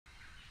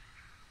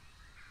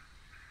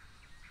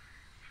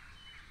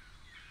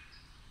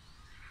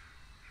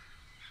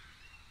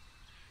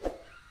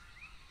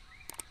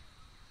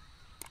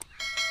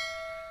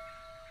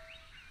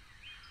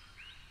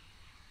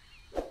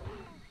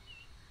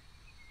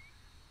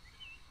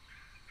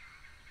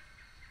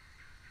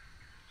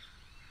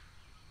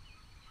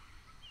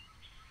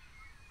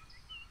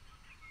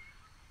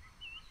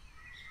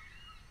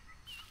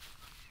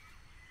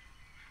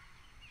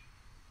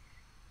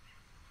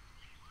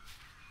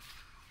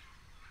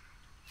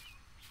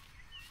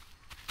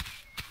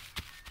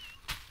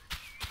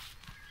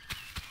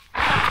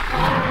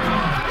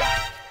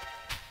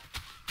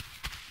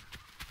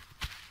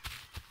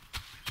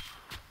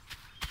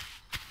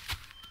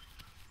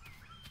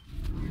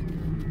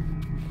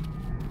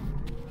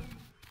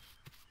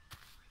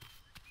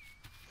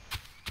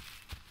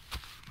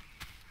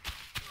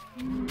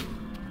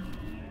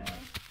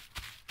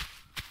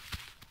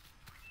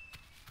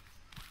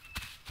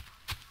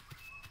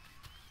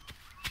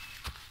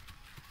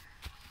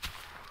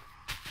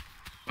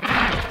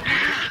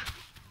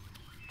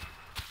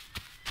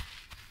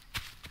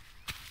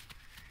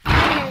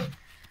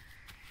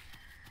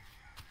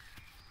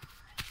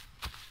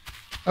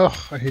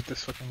Oh, I hate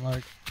this fucking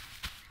lag.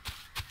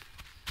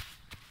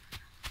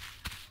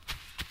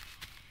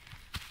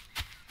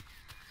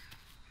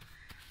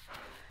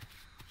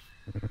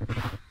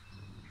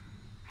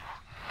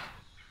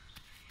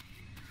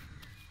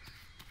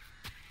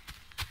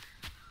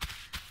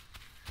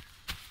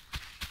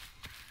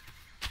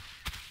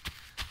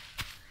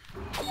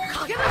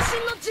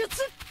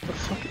 What the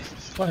fuck is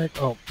this flag?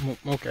 Oh,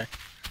 okay.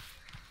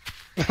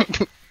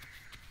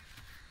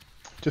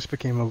 Just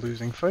became a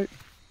losing fight.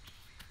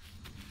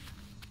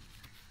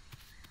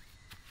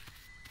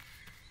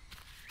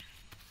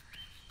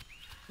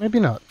 Maybe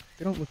not.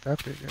 They don't look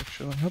that big,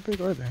 actually. How big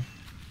are they?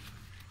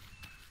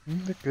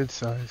 They're good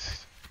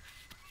sized.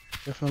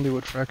 Definitely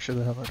would fracture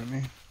the hell out of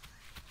me.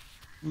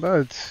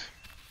 But...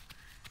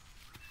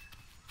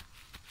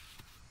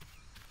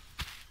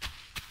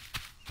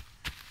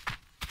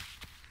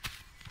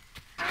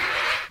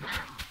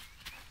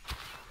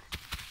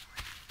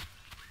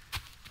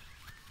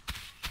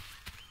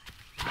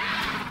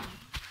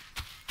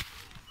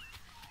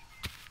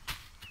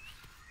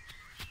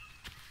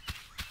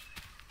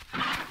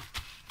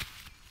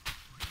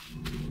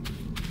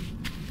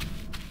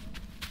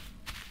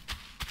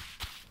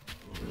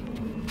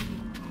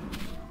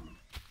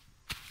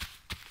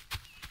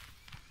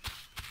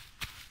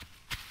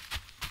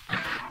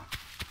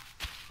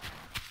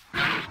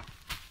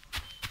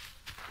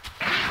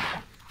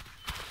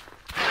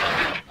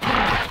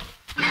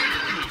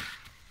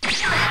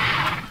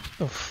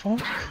 the fuck?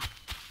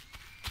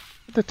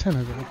 Where'd the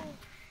tenor go?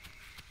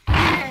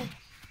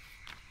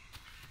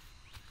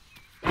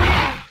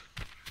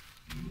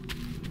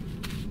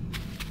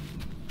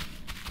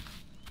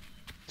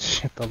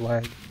 Shit, the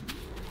lag.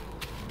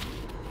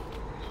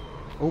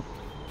 Oh.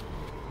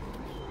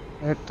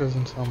 That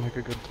doesn't sound like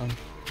a good time.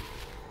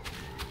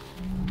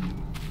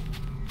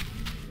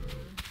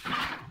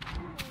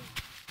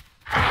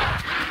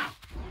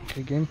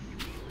 Okay, game.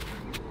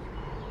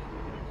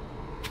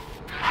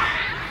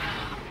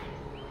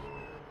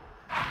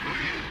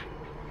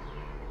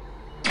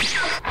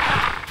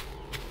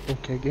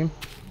 Okay, game.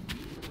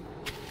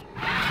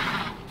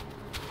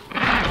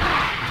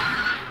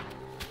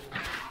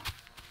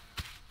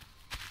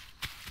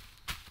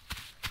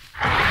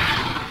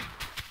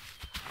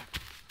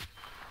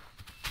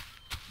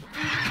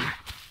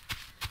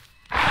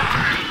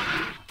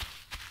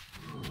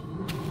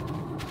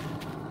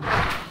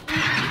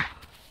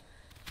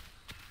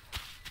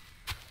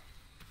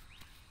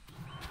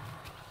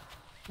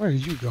 Where are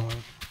you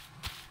going?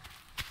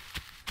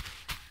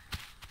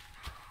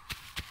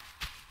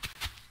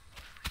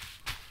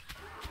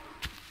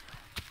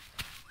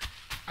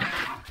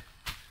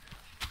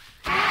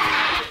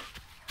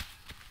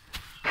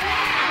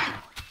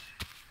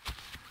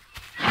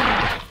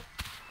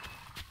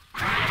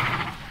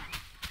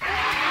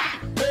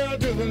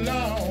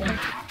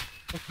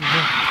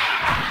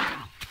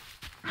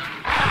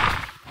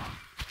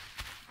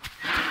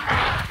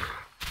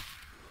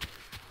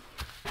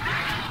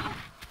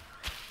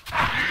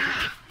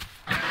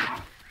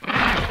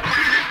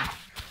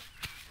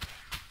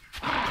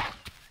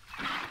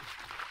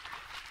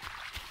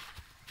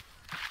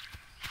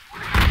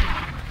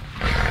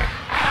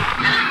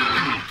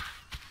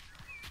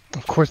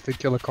 Of course they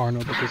kill a Carno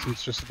because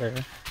he's just there.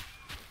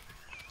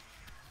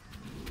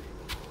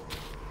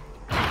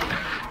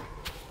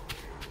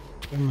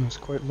 That is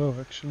quite low,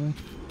 actually.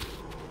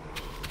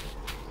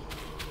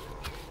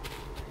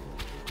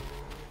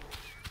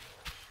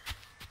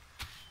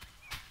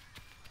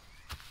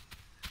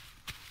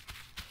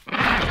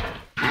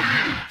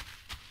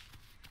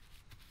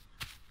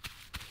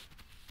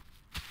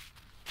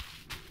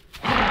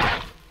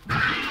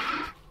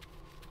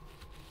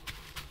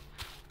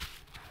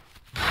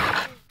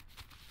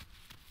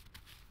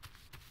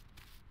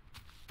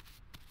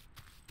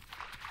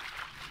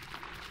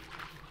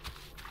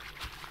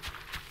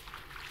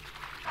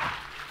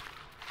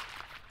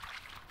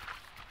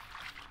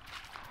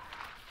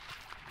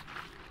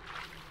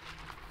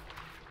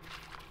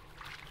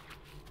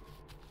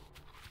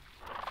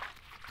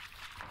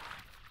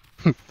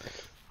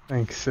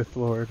 Thanks, Sith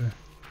Lord.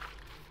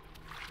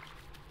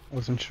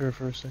 Wasn't sure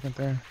for a second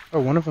there. Oh,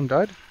 one of them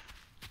died?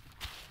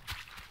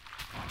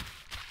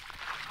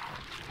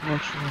 I'm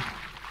not sure.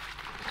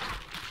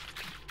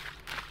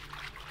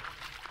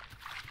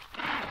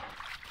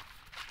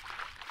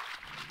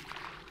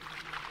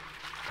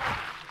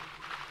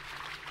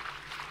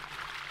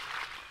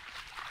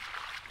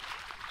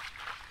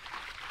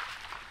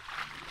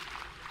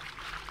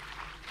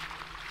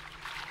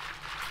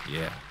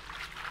 Yeah,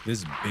 this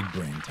is big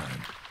brain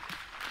time.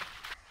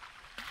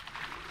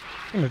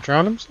 Gonna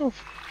drown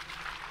himself?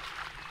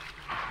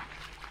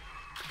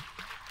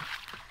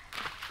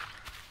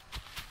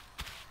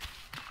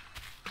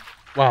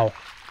 Wow.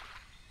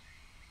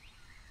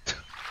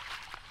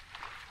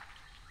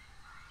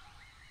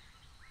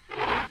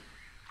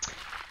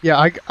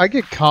 Yeah, I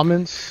get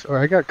comments, or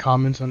I got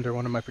comments under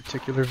one of my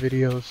particular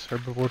videos,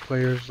 herbivore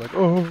players, like,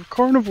 oh,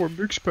 carnivore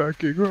mix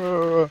packing,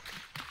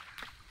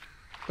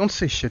 Don't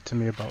say shit to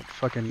me about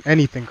fucking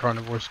anything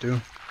carnivores do.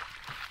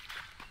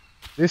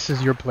 This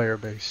is your player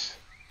base,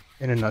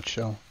 in a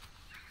nutshell.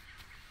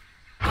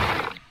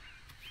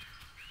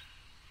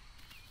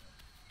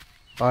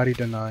 Body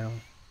denial.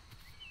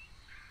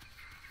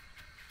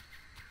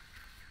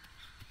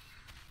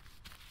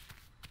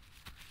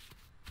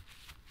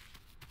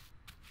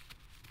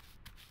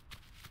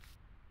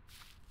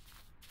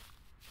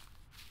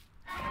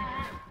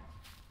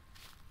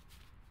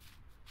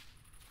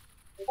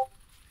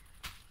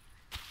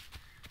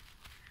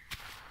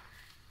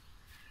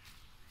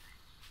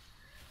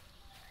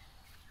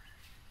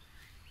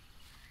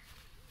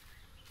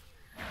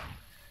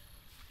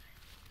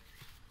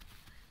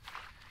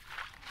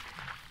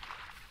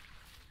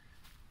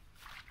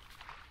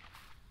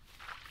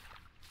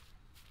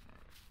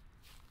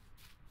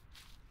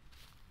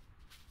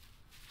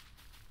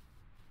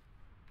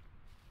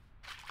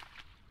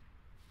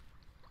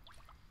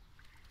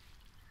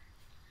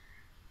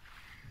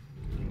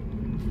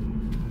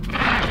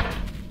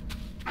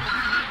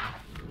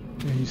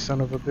 Yeah, you son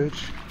of a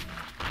bitch.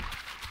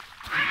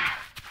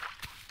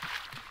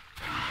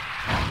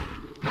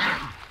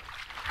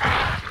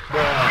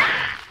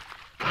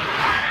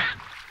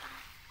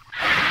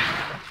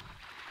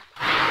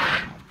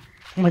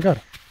 Oh my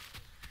god.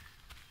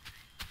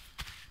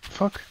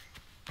 Fuck.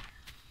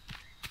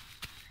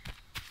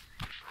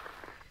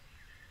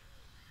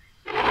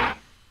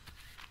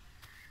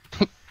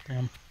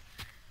 Damn.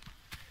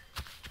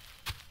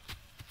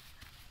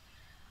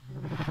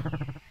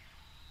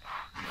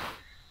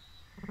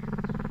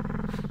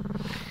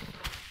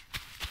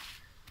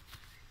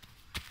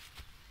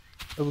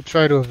 I will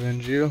try to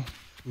avenge you.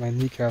 My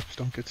kneecaps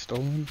don't get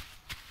stolen.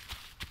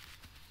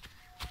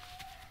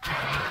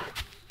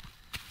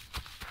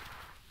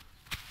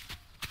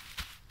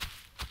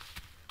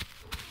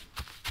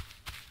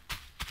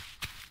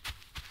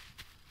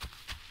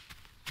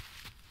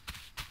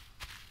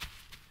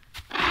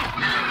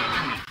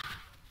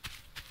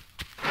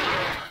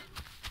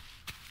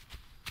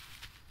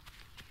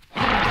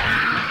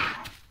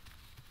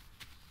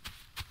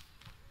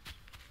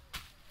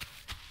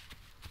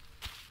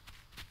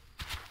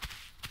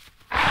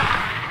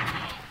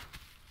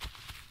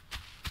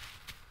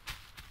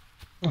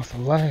 Oh, the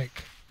lag.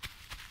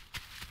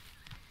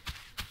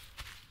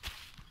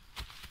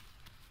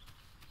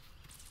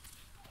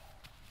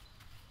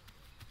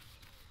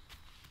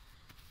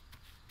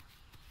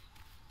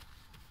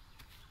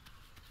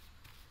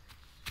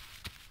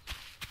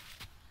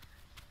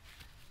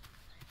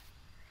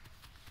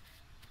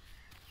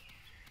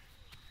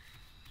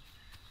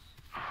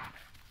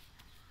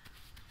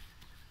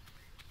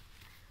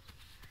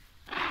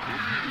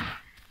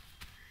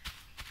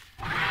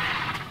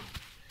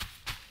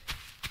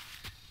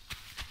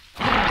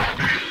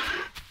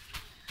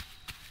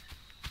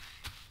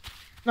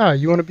 Nah,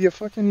 you wanna be a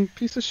fucking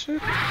piece of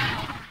shit?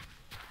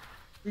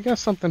 We got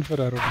something for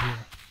that over here.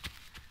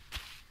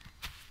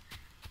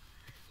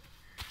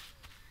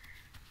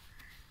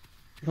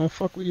 You don't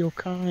fuck with your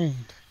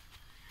kind.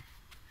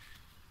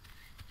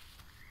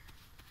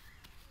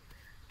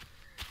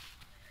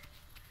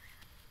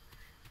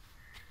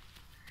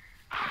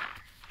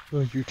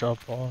 The Utah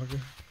fog.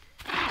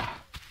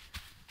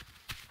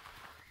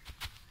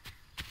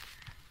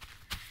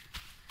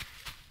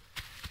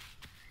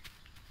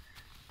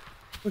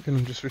 Look at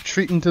him just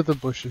retreating to the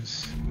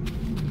bushes.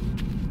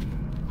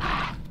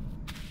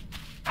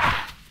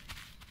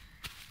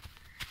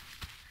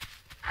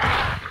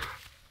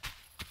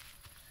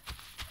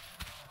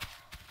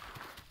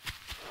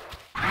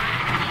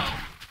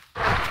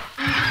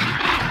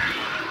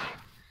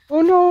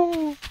 Oh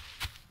no!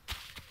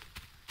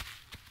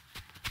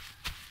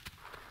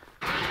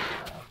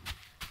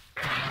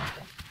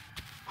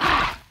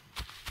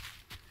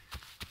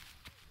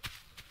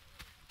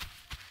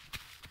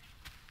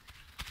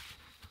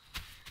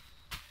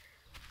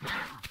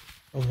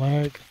 A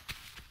lag.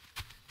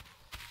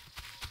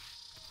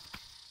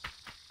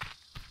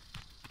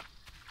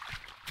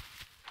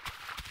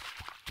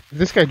 If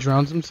this guy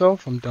drowns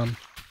himself, I'm done.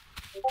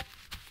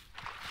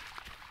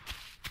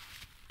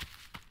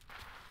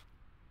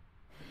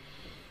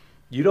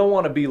 You don't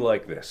want to be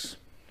like this.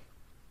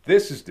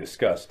 This is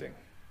disgusting.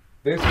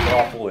 This is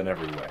awful in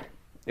every way.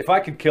 If I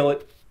could kill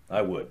it,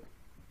 I would.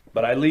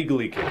 But I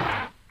legally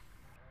can't.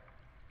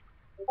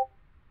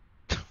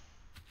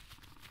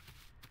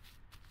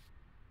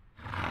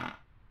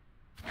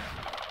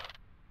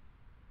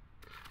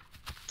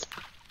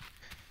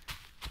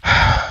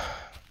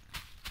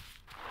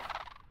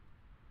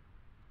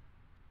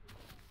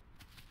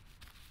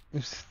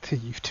 It's the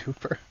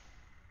YouTuber.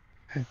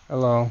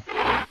 Hello.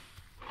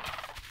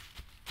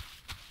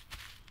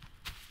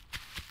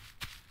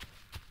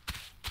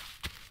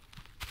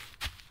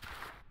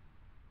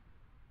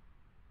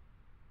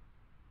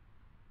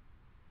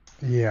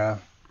 Yeah.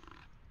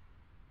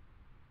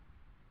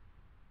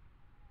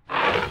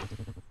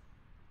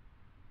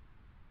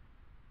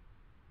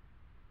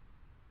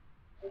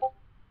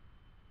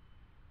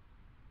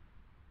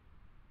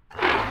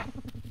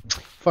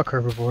 Fuck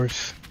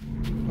herbivores.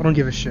 I don't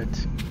give a shit.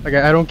 Like,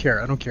 I don't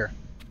care. I don't care.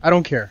 I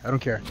don't care. I don't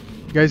care.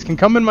 You guys can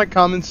come in my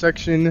comment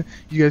section.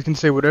 You guys can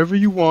say whatever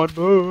you want.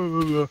 Blah,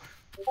 blah, blah.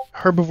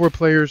 Herbivore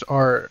players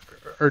are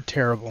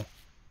terrible.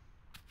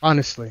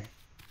 Honestly.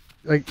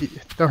 Like,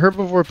 the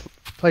herbivore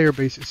player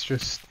base is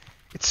just...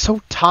 It's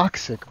so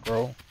toxic,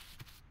 bro.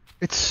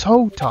 It's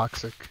so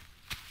toxic.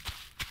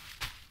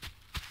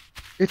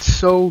 It's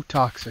so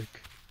toxic.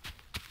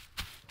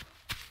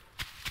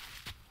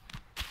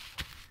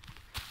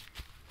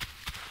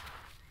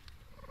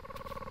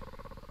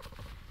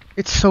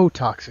 It's so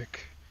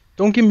toxic.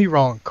 Don't get me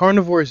wrong,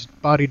 carnivores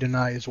body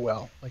deny as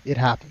well. Like, it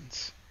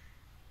happens.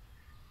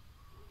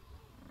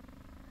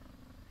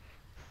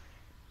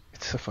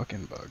 It's a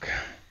fucking bug.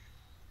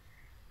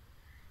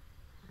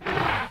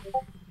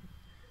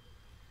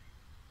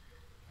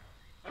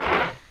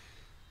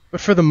 But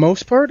for the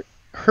most part,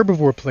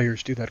 herbivore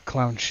players do that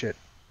clown shit.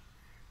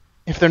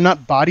 If they're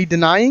not body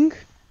denying,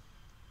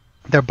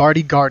 they're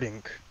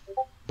bodyguarding.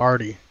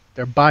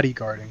 They're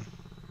bodyguarding.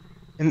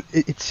 And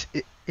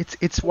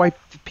it's why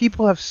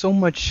people have so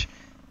much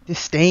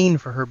disdain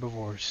for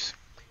herbivores.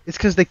 It's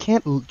because they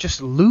can't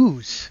just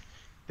lose.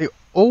 They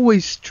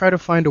always try to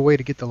find a way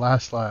to get the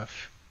last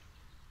laugh.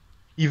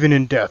 Even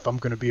in death, I'm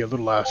gonna be a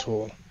little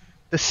asshole.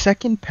 The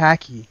second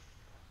Pachy,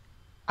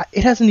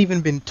 it hasn't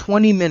even been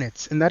 20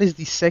 minutes, and that is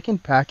the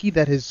second Pachy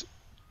that has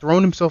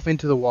thrown himself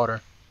into the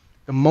water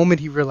the moment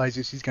he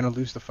realizes he's gonna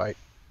lose the fight.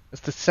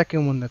 That's the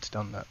second one that's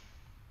done that.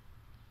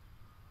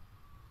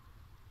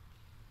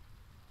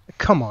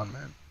 Come on,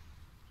 man.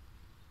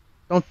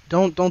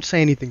 Don't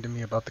say anything to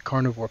me about the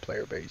carnivore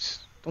player base.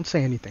 Don't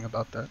say anything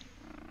about that.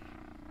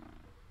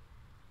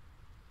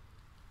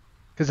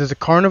 Because as a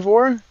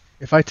carnivore,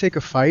 if I take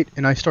a fight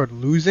and I start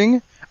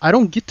losing, I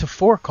don't get to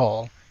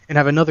forecall and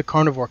have another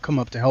carnivore come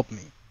up to help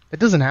me. That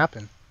doesn't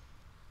happen.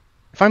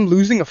 If I'm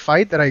losing a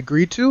fight that I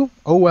agreed to,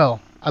 oh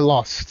well, I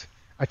lost.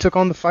 I took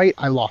on the fight,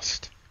 I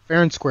lost.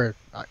 Fair and square.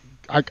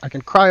 I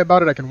can cry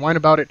about it, I can whine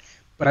about it,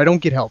 but I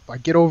don't get help. I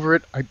get over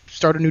it, I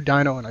start a new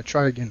dino, and I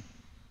try again.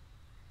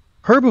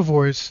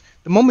 Herbivores,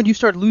 the moment you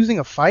start losing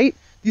a fight,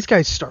 these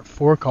guys start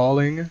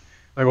forecalling.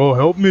 Like, oh,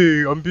 help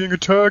me, I'm being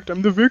attacked,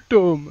 I'm the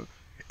victim.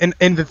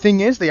 And the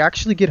thing is, they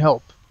actually get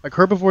help. Like,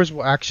 herbivores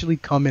will actually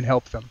come and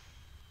help them.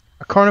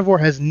 A carnivore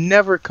has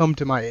never come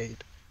to my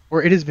aid,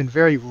 or it has been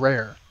very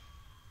rare.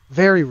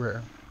 Very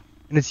rare.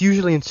 And it's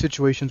usually in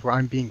situations where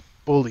I'm being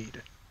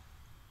bullied.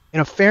 In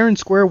a fair and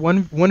square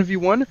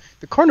 1v1,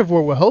 the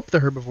carnivore will help the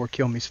herbivore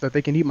kill me so that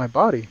they can eat my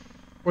body.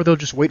 Or they'll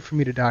just wait for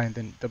me to die and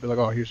then they'll be like,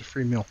 oh, here's a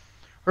free meal.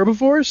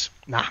 Herbivores?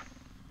 Nah.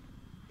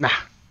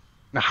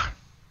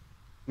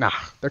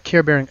 They're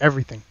care-bearing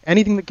everything.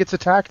 Anything that gets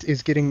attacked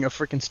is getting a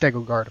freaking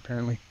stego guard,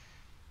 apparently.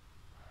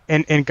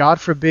 And God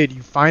forbid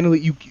you find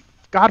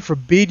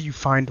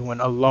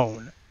one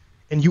alone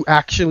and you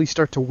actually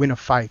start to win a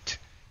fight.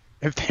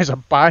 If there's a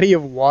body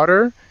of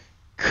water,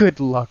 good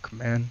luck,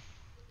 man.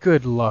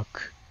 Good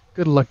luck.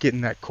 Good luck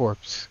getting that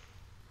corpse.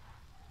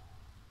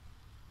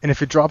 And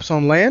if it drops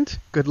on land,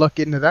 good luck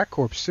getting to that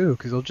corpse too,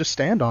 because they'll just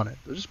stand on it.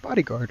 They'll just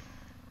bodyguard.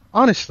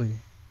 Honestly.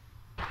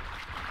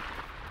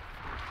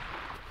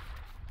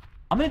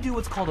 I'm gonna do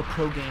what's called a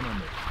pro gamer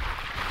move.